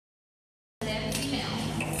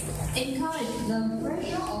In college, the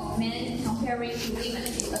ratio of men comparing to women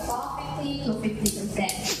is about 50 to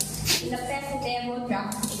 50%. In the best level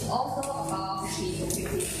job, it's also about 50 to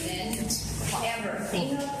 50%. However,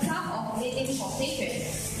 in the top of leading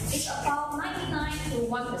positions, it's about 99 to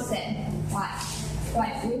 1%. Why?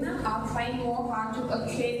 Why women are trying more hard to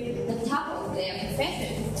achieve the top of their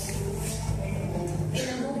profession. In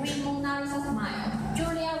the movie Mona Lisa Smile,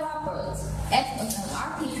 Julia Roberts acted as an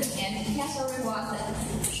art teacher and Catherine Watson.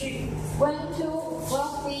 She went to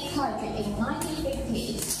wealthy college in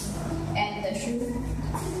 1950s and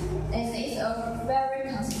it's a very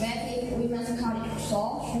conservative women's college,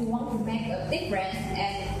 so she wants to make a difference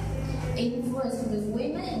and influence the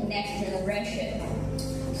women in next generation.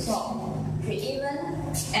 So she even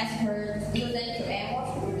asked her students to ask what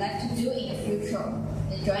she would like to do in the future.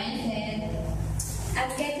 And Joanne said,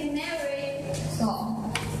 I'm getting married, so,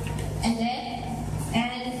 and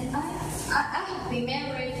I have been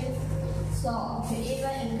married, so she even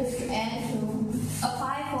encouraged Anne to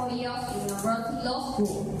apply for Yale University Law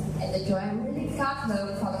School, and Joanne really got the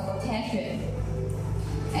qualification.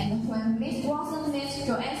 And when Miss Watson met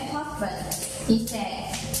Joanne's husband, he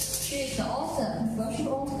said, she's awesome, but she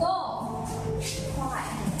won't go. Why?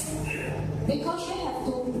 Because she has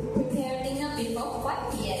to prepare dinner before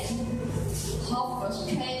 5 p.m. How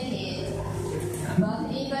frustrated.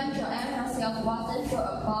 But even Joanne herself wasn't sure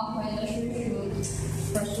about whether she should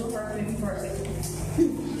pursue her dream first.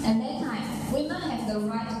 At that time, women have the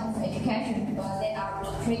right of education, but they are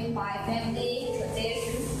restricted by family,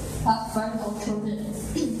 tradition, husband, or children.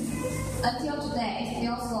 Until today,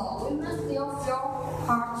 still so, women still feel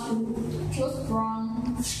hard to choose from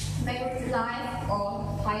marriage life or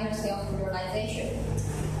higher self-realization.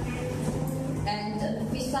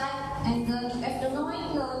 After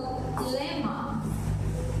knowing the dilemma,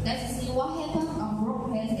 let's see what happens on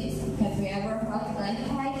workplaces. Have you ever heard that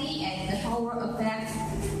Heidi and Howard affect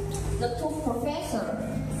the two professors,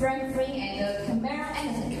 Frank Frink and Camara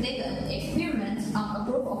Anderson, did an experiment on a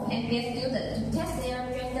group of MBA students to test their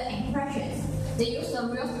gender impressions. They used a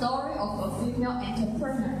real story of a female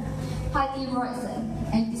entrepreneur, Heidi Roizen,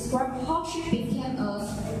 and described how she became an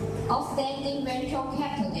outstanding venture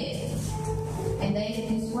capitalist. And they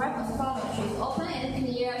describe a scholar. She's open and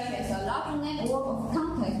clear. She has a large network of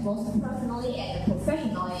contacts, both personally and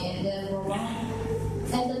professionally, and they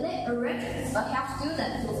arranged a help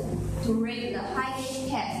student to read the Heidi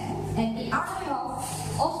test. And the other help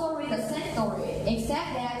also read the same story,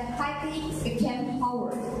 except that Heidi became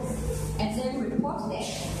Howard. And they report that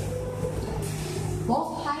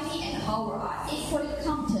both Heidi and Howard are equally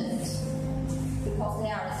competent because they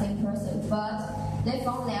are the same person, but they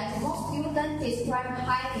found that most students describe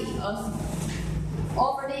Heidi as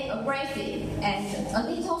overly aggressive and a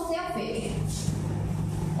little selfish.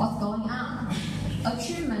 What's going on?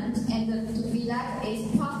 Achievement and to be liked is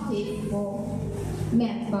positive for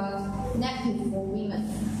men but negative for women.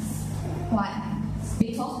 Why?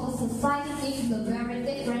 Because the society gives a very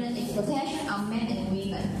different expectation of men and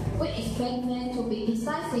women. We expect men to be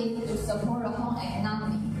decisive to support the home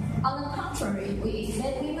economy. On the contrary, we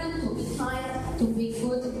expect women to be kind, to be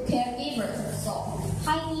good caregivers. So,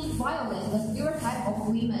 Heidi violates the stereotype of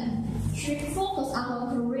women. She focused on her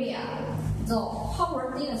career, though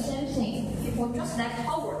Howard did the same thing. People just like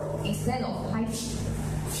Howard instead of Heidi.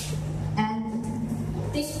 And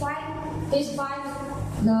despite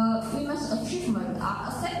the women's achievements are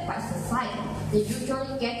accepted by society, they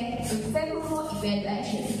usually get a favorable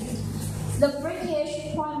evaluation. The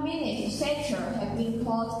British Prime Minister Thatcher had been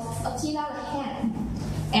called Attila the Hen,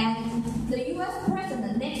 and the US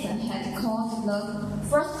President Nixon had called the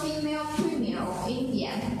first female premier of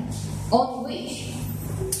India, on which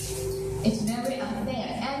it's very unfair.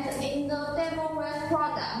 And in the demo Wears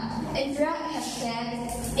Prada, Andrea has said,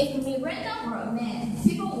 if Miranda were a man,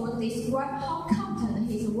 people would describe how competent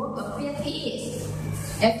his work ability is.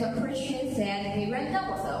 After Christian said Miranda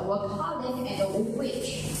was a workaholic and a witch.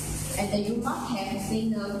 And you must have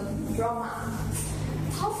seen the drama.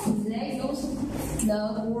 How could they use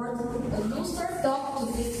the word loser dog to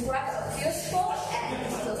describe a beautiful and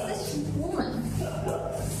successful woman?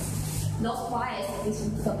 Those biases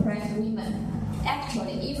suppress women.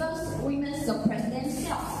 Actually, even women suppress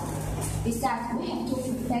themselves. Besides, we have to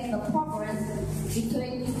protect the progress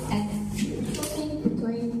between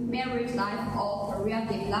marriage life or career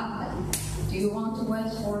development. Do you want to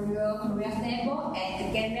wait for your career stable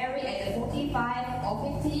and get married at 45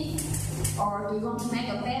 or 50? Or do you want to make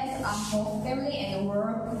a bet on both family and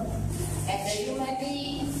work? And you may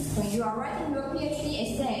be, when you are writing your PhD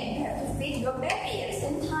essay, you have to feed your baby at the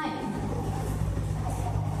same time.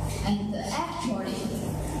 And actually,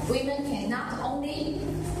 women can not only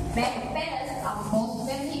balance on both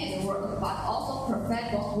family and work, but also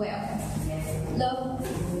perfect both well.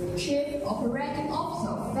 The Chief Operating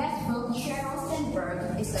Officer of Facebook, Sheryl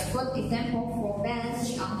Sandberg, is a good example for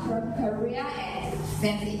balancing on her career and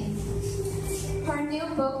family. Her new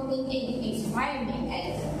book, LinkedIn, inspired me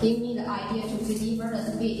and gave me the idea to deliver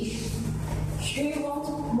the speech. She wants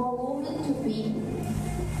more women to be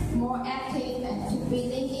more active and to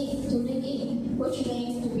lean in, which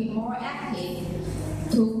means to be more active,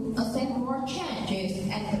 to accept more changes,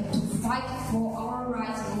 and to fight for our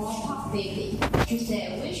rights more publicly. She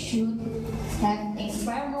said we should have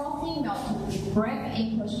inspire more females to be brave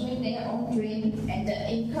in pursuing their own dreams and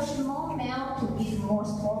encourage more males to give more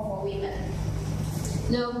support for women.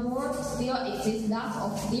 The world still exists lots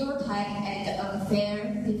of stereotypes and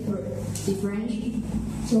unfair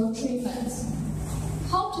differential treatments.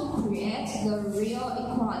 How to create the real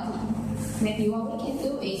equality? Maybe what we can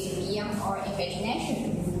do is beyond our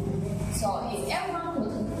imagination. So if everyone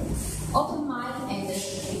would open mind and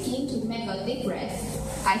begin to make a difference,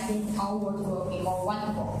 I think our world will be more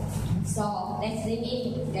wonderful. So let's lean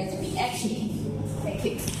in, let's be active. Thank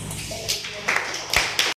you.